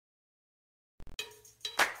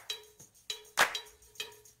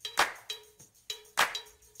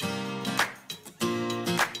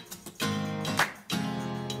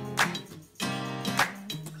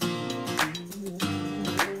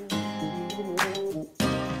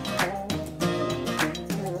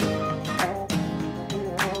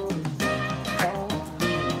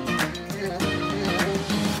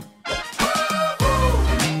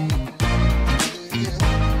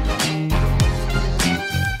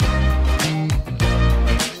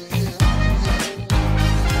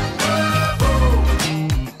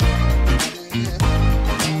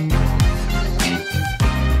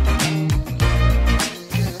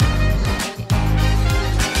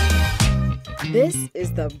This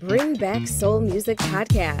is the Bring Back Soul Music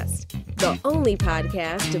Podcast, the only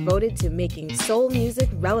podcast devoted to making soul music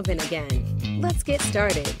relevant again. Let's get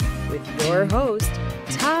started with your host,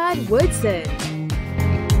 Todd Woodson.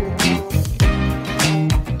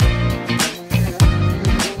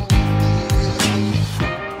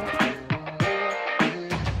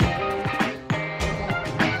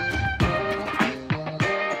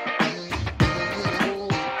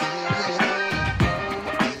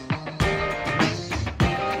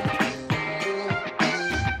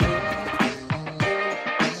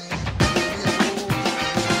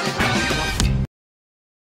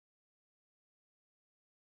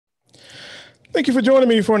 Thank you for joining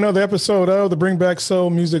me for another episode of the Bring Back Soul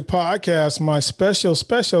Music Podcast. My special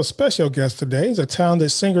guest today is a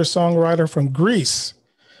talented singer-songwriter from Greece.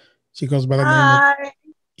 She goes by the name of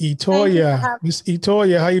Itoya. Miss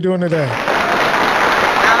Itoya, how you doing today?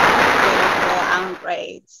 I'm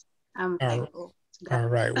great. I'm thankful. All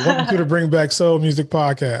right. Welcome to the Bring Back Soul Music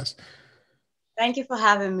Podcast. Thank you for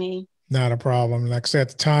having me. Not a problem. Like I said, at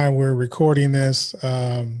the time we're recording this,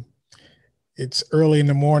 it's early in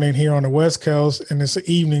the morning here on the West Coast, and it's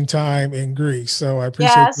evening time in Greece. So I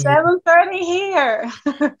appreciate 7:30 here.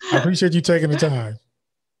 I appreciate you taking the time.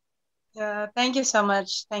 Yeah, thank you so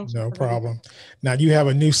much. Thank you. No problem. Now you have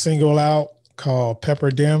a new single out called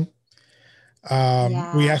Pepper Dim.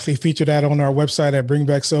 We actually featured that on our website at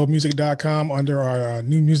bringbacksoulmusic.com under our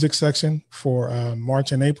new music section for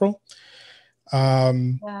March and April.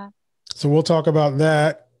 So we'll talk about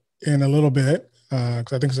that in a little bit.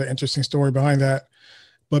 Because I think it's an interesting story behind that.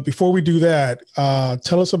 But before we do that,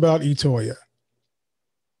 tell us about Itoya.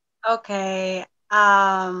 Okay.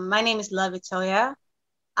 My name is Itoya.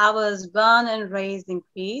 I was born and raised in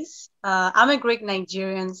Greece. I'm a Greek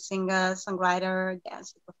Nigerian singer, songwriter,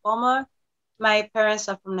 dancer, performer. My parents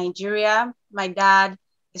are from Nigeria. My dad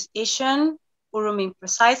is Esan, uromi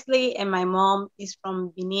precisely, and my mom is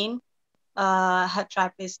from Benin. Her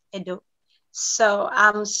tribe is Edo. So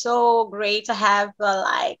I'm so great to have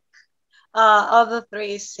other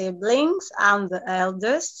three siblings. I'm the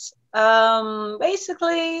eldest.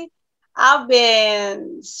 Basically, I've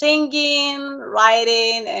been singing,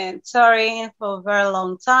 writing, and touring for a very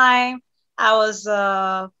long time. I was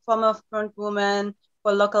a former front woman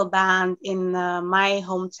for a local band in my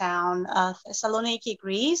hometown, Thessaloniki,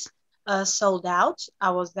 Greece, Sold Out.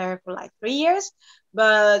 I was there for like 3 years.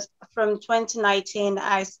 But from 2019,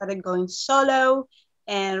 I started going solo.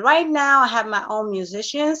 And right now I have my own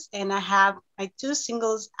musicians and I have my 2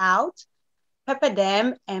 singles out, Pepper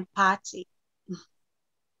Dem and Party.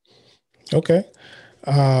 Okay.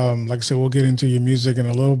 Like I said, we'll get into your music in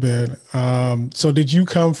a little bit. So did you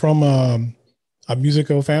come from a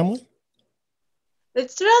musical family? The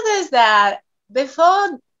truth is that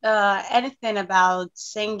before anything about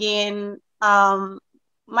singing,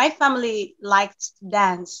 my family liked to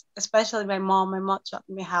dance, especially my mom. My mom taught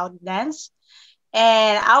me how to dance.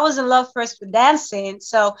 And I was in love first with dancing.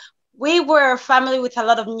 So we were a family with a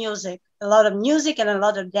lot of music and a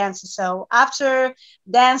lot of dances. So after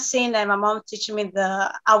dancing, and my mom teaching me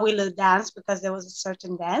the Awilo dance because there was a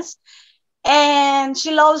certain dance. And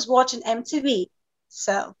she loves watching MTV.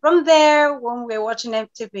 So from there, when we were watching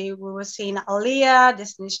MTV, we were seeing Aaliyah,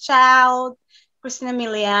 Destiny's Child, Christina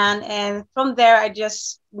Milian, and from there I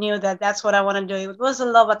just knew that that's what I want to do. It was a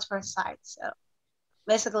love at first sight. So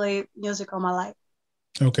basically music all my life.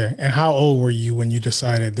 Okay. And how old were you when you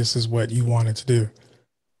decided this is what you wanted to do?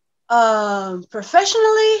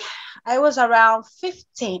 Professionally, I was around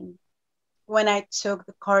 15 when I took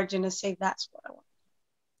the courage and to say that's what I want.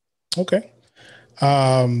 Okay.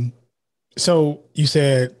 So you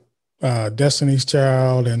said Destiny's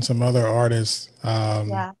Child and some other artists.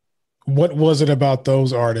 What was it about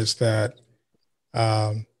those artists that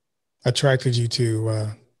attracted you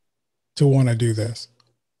to want to do this?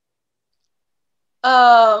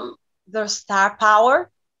 Their star power,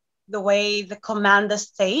 the way they command the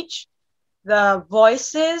stage, the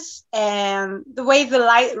voices, and the way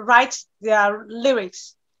they write their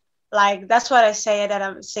lyrics. Like, that's what I say, that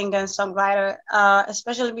I'm a singer and songwriter.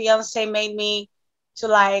 Especially Beyonce made me to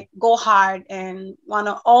like go hard and want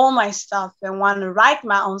to own my stuff and want to write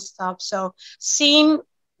my own stuff. So seeing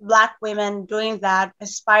Black women doing that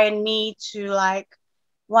inspired me to like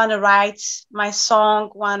want to write my song,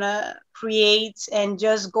 want to create and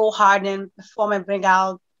just go hard and perform and bring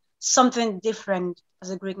out something different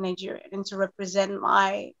as a Greek Nigerian and to represent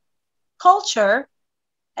my culture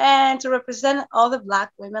and to represent all the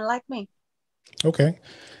Black women like me. Okay.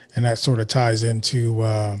 And that sort of ties into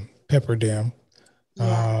Pepper Dem.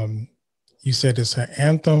 Yeah. You said it's an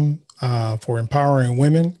anthem for empowering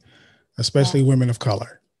women, especially women of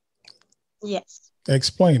color. Yes.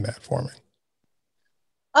 Explain that for me.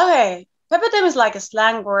 Okay. Pepper them is like a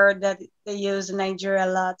slang word that they use in Nigeria a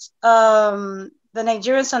lot. The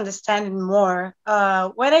Nigerians understand it more.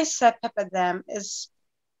 When I said pepper them is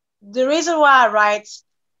the reason why I write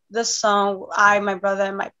this song, my brother,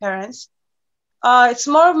 and my parents. It's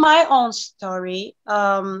more of my own story.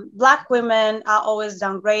 Black women are always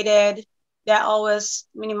downgraded. They're always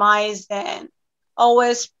minimized and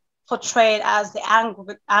always portrayed as the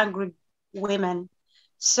angry women.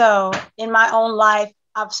 So in my own life,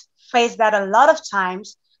 I've faced that a lot of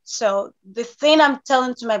times. So the thing I'm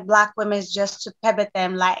telling to my Black women is just to pepper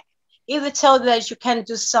them. Like, if they tell you that you can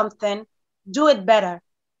do something, do it better,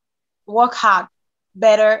 work hard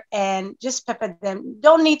better, and just pepper them.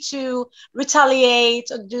 Don't need to retaliate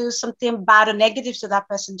or do something bad or negative to that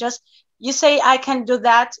person. Just, you say I can do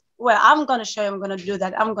that, well, I'm gonna show you I'm gonna do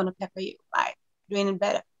that. I'm gonna pepper you by doing it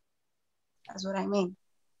better. That's what I mean.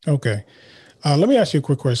 Okay. Let me ask you a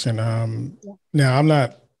quick question. Now, I'm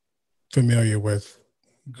not familiar with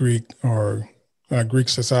Greek or Greek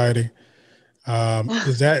society.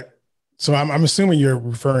 Is that so? I'm assuming you're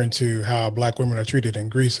referring to how Black women are treated in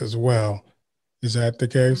Greece as well. Is that the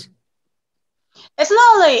case? It's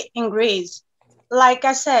not only in Greece. Like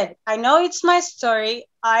I said, I know it's my story.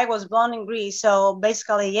 I was born in Greece, so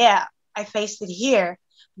basically, yeah, I faced it here.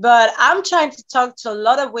 But I'm trying to talk to a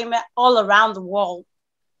lot of women all around the world.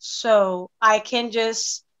 So I can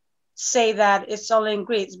just say that it's only in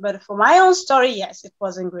Greece. But for my own story, yes, it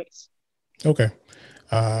was in Greece. Okay.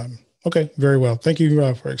 Okay, very well. Thank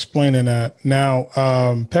you for explaining that. Now,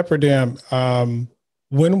 Pepper Dam,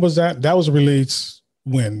 when was that? That was released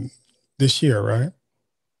when? This year, right?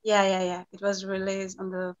 Yeah. It was released on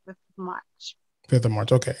the 5th of March. 5th of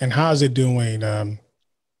March. Okay. And how's it doing? Are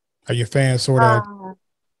your fans sort of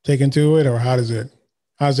taking to it, or how's it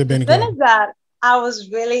been going? The thing is that I was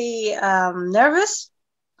really nervous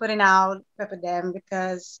putting out Pepper Dam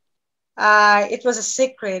because it was a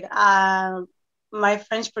secret. My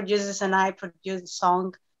French producers and I produced the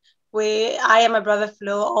song. I and my brother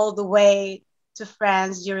flew all the way to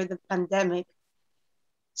France during the pandemic.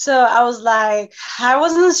 So I was like, I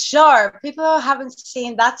wasn't sure. People haven't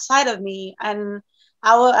seen that side of me. And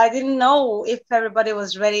I didn't know if everybody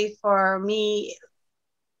was ready for me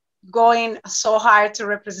going so hard to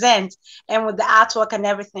represent and with the artwork and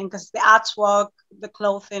everything, because the artwork, the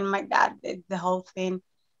clothing, my dad did the whole thing.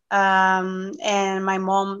 And my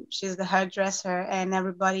mom, she's the hairdresser, and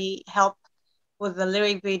everybody helped with the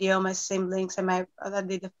lyric video, my siblings and my brother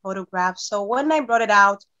did the photograph. So when I brought it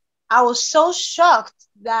out, I was so shocked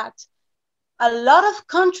that a lot of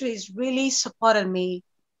countries really supported me.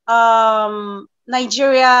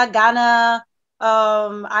 Nigeria, Ghana,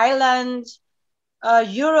 Ireland,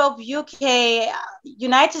 Europe, UK,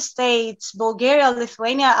 United States, Bulgaria,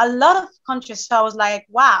 Lithuania, a lot of countries. So I was like,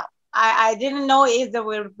 wow, I didn't know if they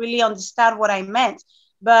would really understand what I meant.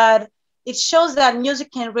 But it shows that music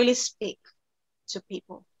can really speak to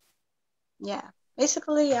people. Yeah,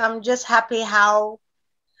 basically, I'm just happy how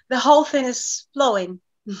the whole thing is flowing.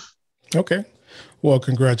 Okay. Well,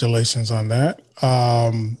 congratulations on that.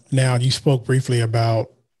 Now, you spoke briefly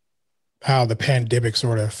about how the pandemic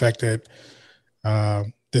sort of affected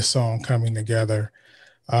this song coming together.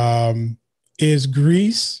 Is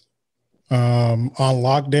Greece on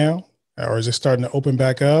lockdown, or is it starting to open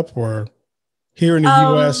back up? Or here in the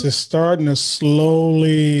US, it's starting to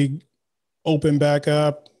slowly open back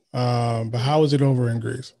up. But how is it over in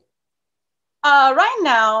Greece? Right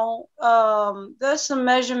now, there's some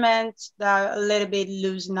measurements that are a little bit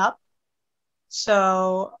loosen up.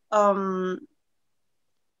 So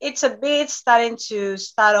it's a bit starting to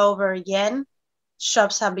start over again.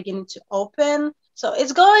 Shops are beginning to open. So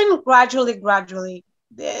it's going gradually.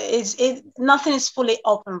 Nothing is fully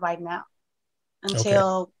open right now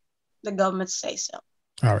until the government says so.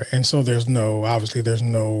 All right. And so there's no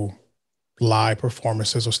live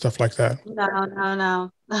performances or stuff like that?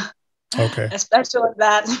 No. Okay. Especially with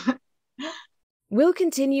that. We'll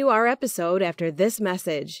continue our episode after this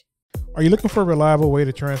message. Are you looking for a reliable way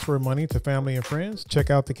to transfer money to family and friends? Check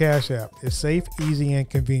out the Cash App. It's safe, easy, and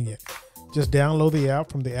convenient. Just download the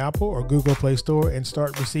app from the Apple or Google Play Store and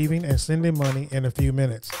start receiving and sending money in a few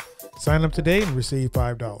minutes. Sign up today and receive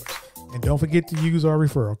 $5. And don't forget to use our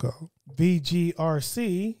referral code,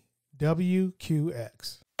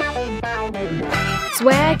 VGRCWQX.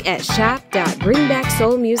 Swag at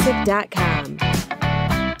shop.bringbacksoulmusic.com.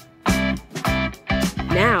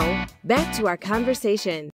 Now, back to our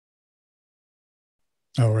conversation.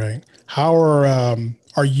 All right. How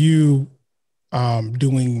are you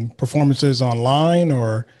doing performances online,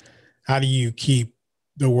 or how do you keep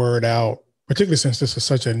the word out, particularly since this is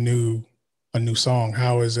such a new a new song?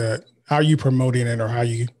 How is it? How are you promoting it, or how are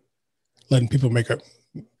you letting people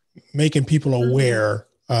making people aware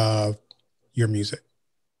of your music?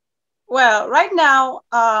 Well, right now,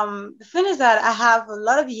 the thing is that I have a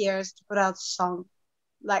lot of years to put out song,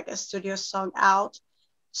 like a studio song out.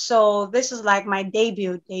 So this is like my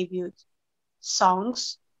debut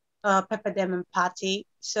songs, Pepper Dem and Patty.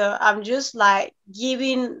 So I'm just like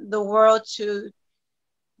giving the world to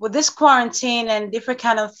with this quarantine and different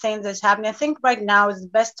kind of things that's happening. I think right now is the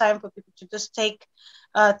best time for people to just take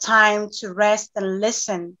time to rest and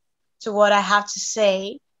listen to what I have to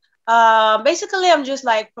say. Basically, I'm just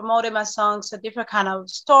like promoting my songs to different kind of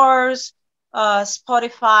stores,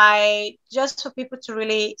 Spotify, just for people to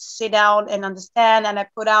really sit down and understand. And I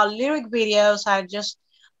put out lyric videos. I just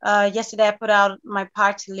yesterday I put out my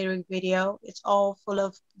party lyric video. It's all full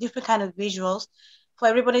of different kind of visuals for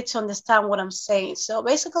everybody to understand what I'm saying. So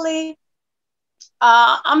basically,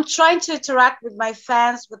 I'm trying to interact with my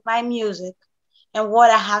fans with my music and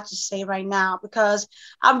what I have to say right now, because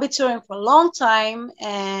I've been touring for a long time,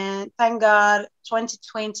 and thank God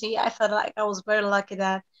 2020, I felt like I was very lucky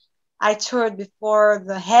that I toured before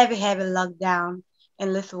the heavy lockdown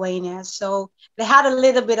in Lithuania. So they had a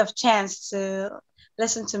little bit of chance to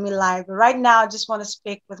listen to me live. But right now, I just want to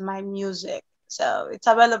speak with my music. So it's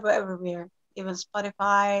available everywhere, even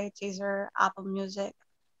Spotify, Teaser, Apple Music,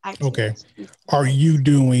 iTunes. Okay. Are you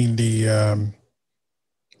doing the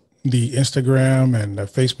Instagram and the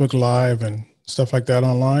Facebook Live and stuff like that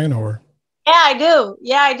online, or? Yeah, I do.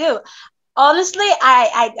 Yeah, I do. Honestly,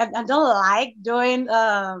 I don't like doing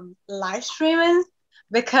live streaming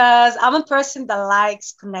because I'm a person that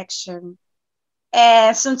likes connection.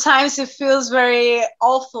 And sometimes it feels very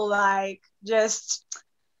awful, like just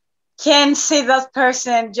can't see that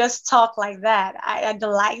person just talk like that. I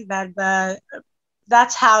don't like that, but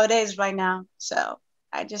that's how it is right now. So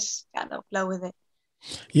I just gotta flow with it.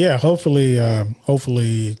 Yeah, hopefully,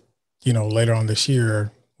 later on this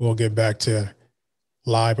year, we'll get back to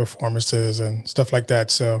live performances and stuff like that.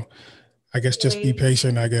 So I guess just be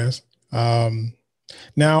patient, I guess.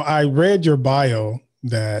 Now, I read your bio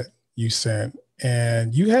that you sent,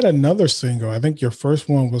 and you had another single. I think your first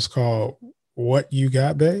one was called What You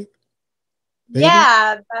Got, Babe? Baby?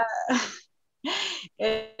 Yeah,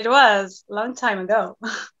 it was a long time ago.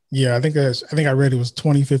 Yeah, I think I read it was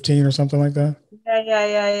 2015 or something like that.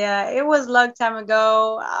 Yeah. It was a long time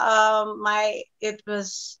ago. It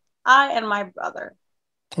was I and my brother.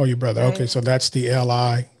 Oh, your brother. Right? Okay, so that's the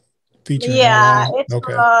L.I. featuring Yeah, L.I. it's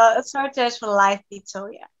Okay. a search for life,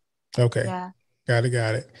 Itoya. Okay. Yeah.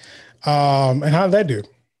 Got it. And how did that do?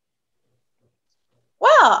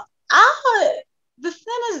 Well, the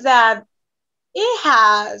thing is that it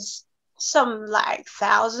has some like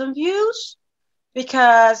 1,000 views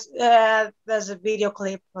because there's a video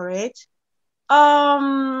clip for it.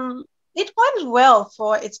 It went well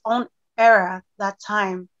for its own era that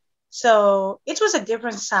time. So it was a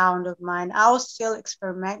different sound of mine. I was still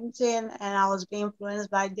experimenting and I was being influenced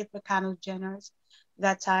by different kind of genres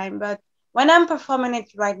that time. But when I'm performing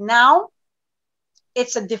it right now,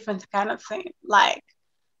 it's a different kind of thing. Like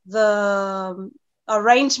the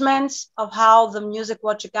arrangements of how the music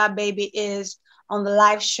What You Got Baby is on the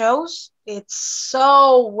live shows, it's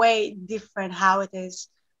so way different how it is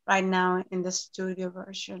right now in the studio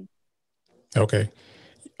version. Okay.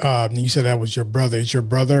 You said that was your brother. Is your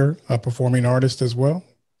brother a performing artist as well?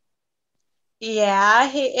 Yeah,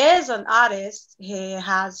 he is an artist. He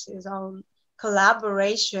has his own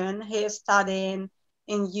collaboration. He is studying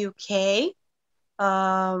in UK,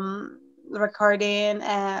 recording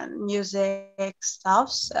and music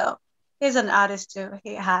stuff. So he's an artist too.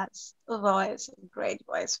 He has a voice, a great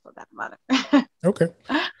voice for that matter. Okay.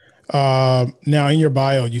 Now in your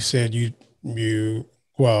bio, you said your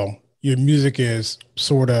music is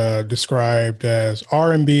sort of described as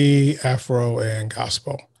R&B, Afro, and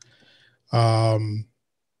gospel.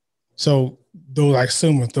 So those, I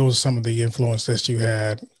assume that those are some of the influences you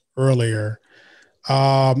had earlier.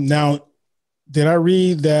 Now, did I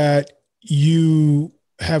read that you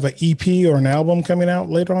have an EP or an album coming out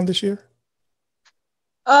later on this year?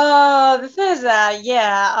 The thing is that,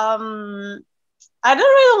 yeah, I don't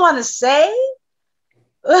really want to say,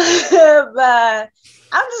 but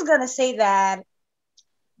I'm just gonna say that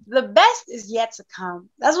the best is yet to come.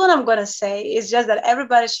 That's what I'm gonna say. It's just that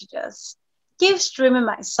everybody should just keep streaming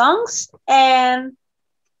my songs, and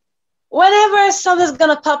whenever something's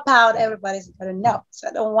gonna pop out, everybody's gonna know. So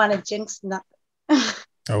I don't want to jinx nothing.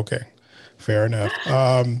 Okay, fair enough.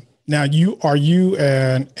 Now, are you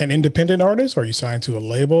an independent artist? Are you signed to a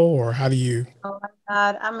label, or how do you? Oh my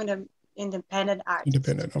God, I'm an independent artist.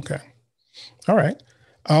 Independent. Okay. All right.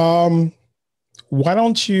 why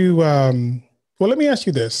don't you, well, let me ask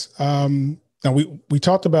you this. Now we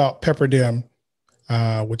talked about Pepper Dim,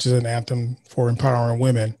 which is an anthem for empowering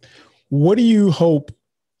women. What do you hope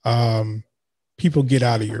people get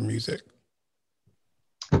out of your music?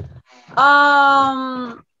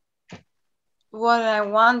 What I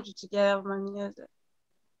want to get out of my music.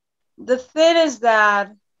 The thing is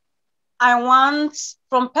that I want,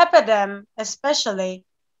 from Pepperdam especially,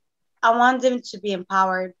 I want them to be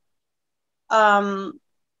empowered.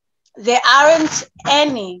 There aren't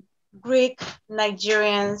any Greek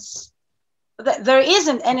Nigerians. There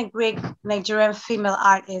isn't any Greek Nigerian female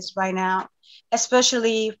artists right now,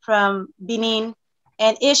 especially from Benin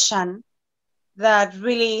and Esan, that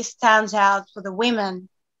really stands out for the women.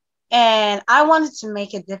 And I wanted to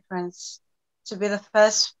make a difference, to be the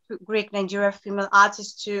first Greek Nigerian female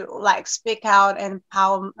artist to like speak out and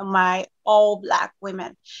empower my all Black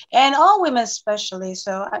women and all women especially.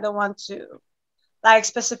 So I don't want to like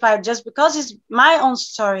specify just because it's my own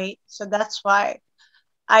story. So that's why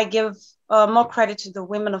I give more credit to the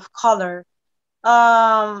women of color.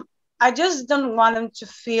 I just don't want them to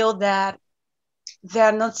feel that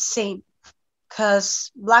they're not seen,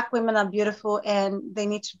 because Black women are beautiful and they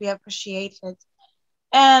need to be appreciated.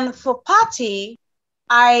 And for party,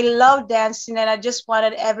 I love dancing, and I just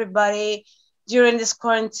wanted everybody during this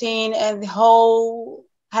quarantine and the whole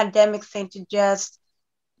pandemic thing to just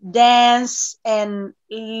dance and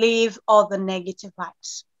leave all the negative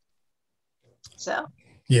vibes. So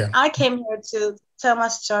yeah, I came here to tell my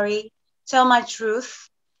story, tell my truth.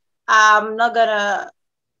 I'm not gonna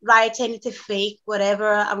write anything fake.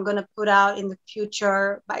 Whatever I'm gonna put out in the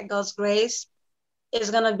future, by God's grace,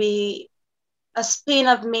 is gonna be a spin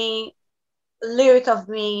of me, a lyric of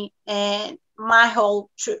me, and my whole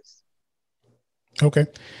truth. Okay.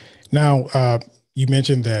 Now, you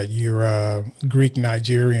mentioned that you're Greek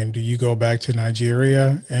Nigerian. Do you go back to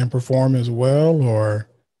Nigeria and perform as well, or?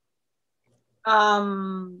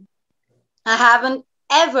 I haven't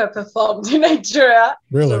ever performed in Nigeria,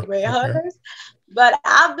 Really? to be honest. But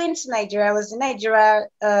I've been to Nigeria. I was in Nigeria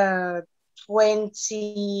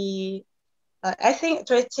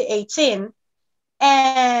 2018.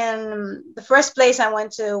 And the first place I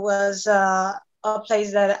went to was a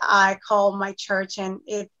place that I call my church, and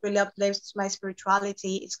it really uplifts my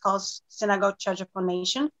spirituality. It's called Synagogue Church of All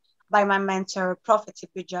Nation by my mentor, Prophet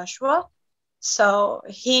T.P. Joshua. So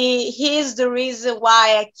he is the reason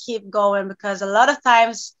why I keep going, because a lot of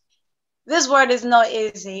times this word is not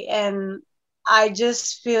easy, and I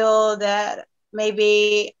just feel that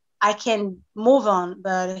maybe I can move on,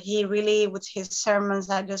 but he really, with his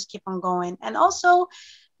sermons, I just keep on going. And also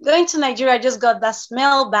going to Nigeria, I just got that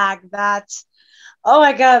smell back that, oh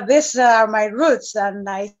my God, these are my roots. And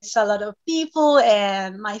I saw a lot of people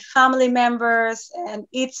and my family members, and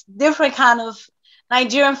it's different kind of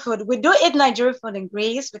Nigerian food. We do eat Nigerian food in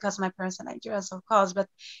Greece because my parents are Nigerians, of course, but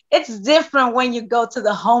it's different when you go to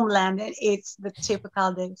the homeland and it's the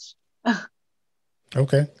typical dish.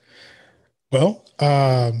 Okay. Well,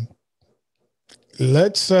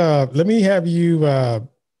 let me have you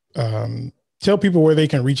tell people where they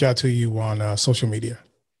can reach out to you on social media.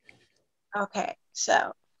 Okay,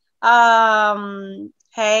 so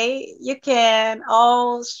hey, you can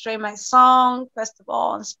all stream my song, first of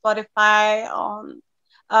all, on Spotify, on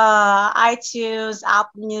iTunes,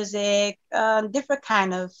 Apple Music, different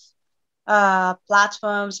kind of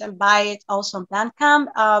platforms, and buy it also on Bandcamp.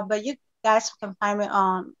 But you guys can find me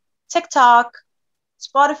on TikTok,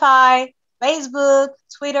 Spotify, Facebook,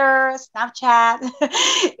 Twitter, Snapchat,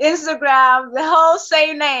 Instagram, the whole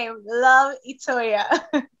same name, Love Itoya.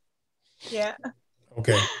 Yeah.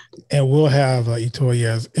 Okay. And we'll have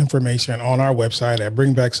Itoya's information on our website at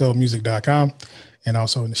bringbacksoulmusic.com, and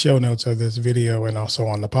also in the show notes of this video, and also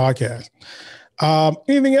on the podcast.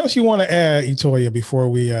 Anything else you want to add, Itoya, before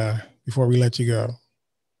we let you go?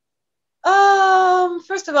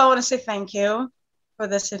 First of all, I want to say thank you for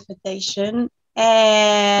this invitation.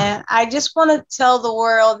 And I just want to tell the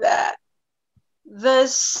world that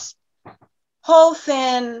this whole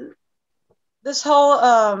thing, this whole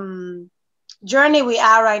journey we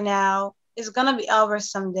are right now is going to be over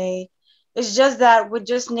someday. It's just that we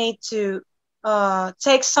just need to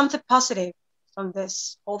take something positive from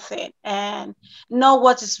this whole thing and know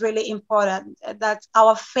what is really important, that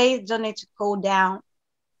our faith don't need to go down.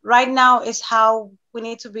 Right now is how we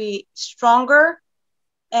need to be stronger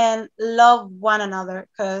and love one another,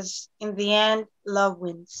 because in the end, love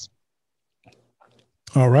wins.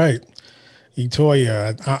 All right.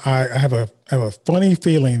 Itoya, I have a funny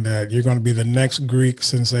feeling that you're going to be the next Greek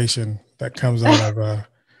sensation that comes out of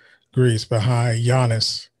Greece behind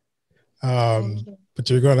Giannis. But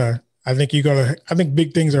you're gonna I think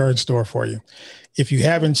big things are in store for you. If you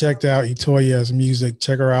haven't checked out Itoya's music,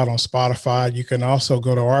 check her out on Spotify. You can also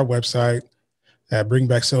go to our website at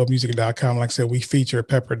bringbacksoulmusic.com. Like I said, we feature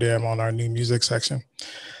Pepper Dem on our new music section.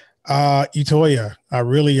 Itoya, I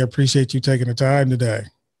really appreciate you taking the time today.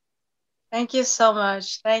 Thank you so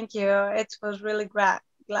much. Thank you. It was really glad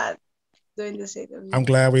doing this interview. I'm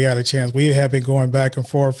glad we had a chance. We have been going back and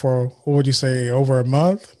forth for, what would you say, over a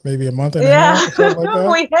month, maybe a month and a half? Yeah,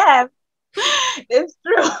 like we have. It's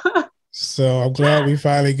true. So I'm glad we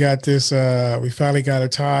finally got this. We finally got a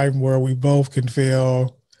time where we both can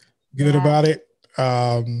feel good about it.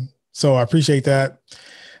 So I appreciate that.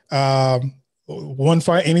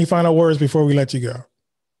 Any final words before we let you go?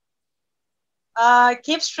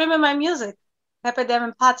 Keep streaming my music. Pepper Dem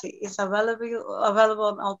and Patty is available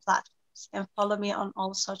on all platforms, and follow me on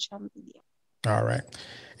all social media. All right.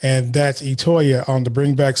 And that's Itoya on the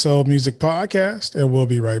Bring Back Soul Music podcast, and we'll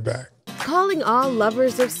be right back. Calling all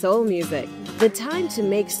lovers of soul music. The time to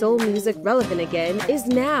make soul music relevant again is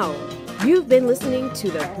now. You've been listening to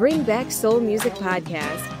the Bring Back Soul Music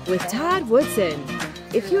podcast with Todd Woodson.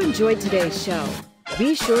 If you enjoyed today's show,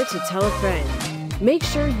 be sure to tell a friend. Make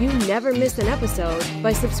sure you never miss an episode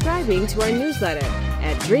by subscribing to our newsletter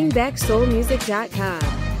at bringbacksoulmusic.com.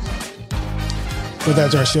 Well,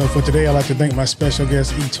 that's our show for today. I'd like to thank my special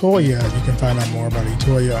guest, Itoya. You can find out more about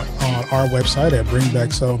Itoya on our website at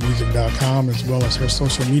bringbacksoulmusic.com, as well as her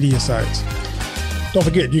social media sites. Don't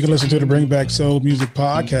forget, you can listen to the Bring Back Soul Music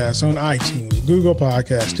podcast on iTunes, Google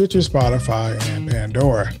Podcasts, Stitcher, Spotify, and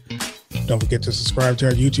Pandora. Don't forget to subscribe to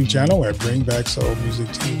our YouTube channel at Bring Back Soul Music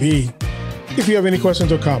TV. If you have any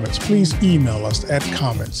questions or comments, please email us at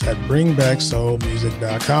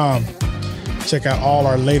comments@bringbacksoulmusic.com. Check out all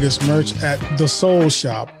our latest merch at The Soul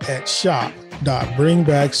Shop at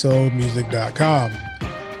shop.bringbacksoulmusic.com.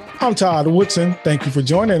 I'm Todd Woodson. Thank you for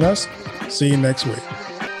joining us. See you next week.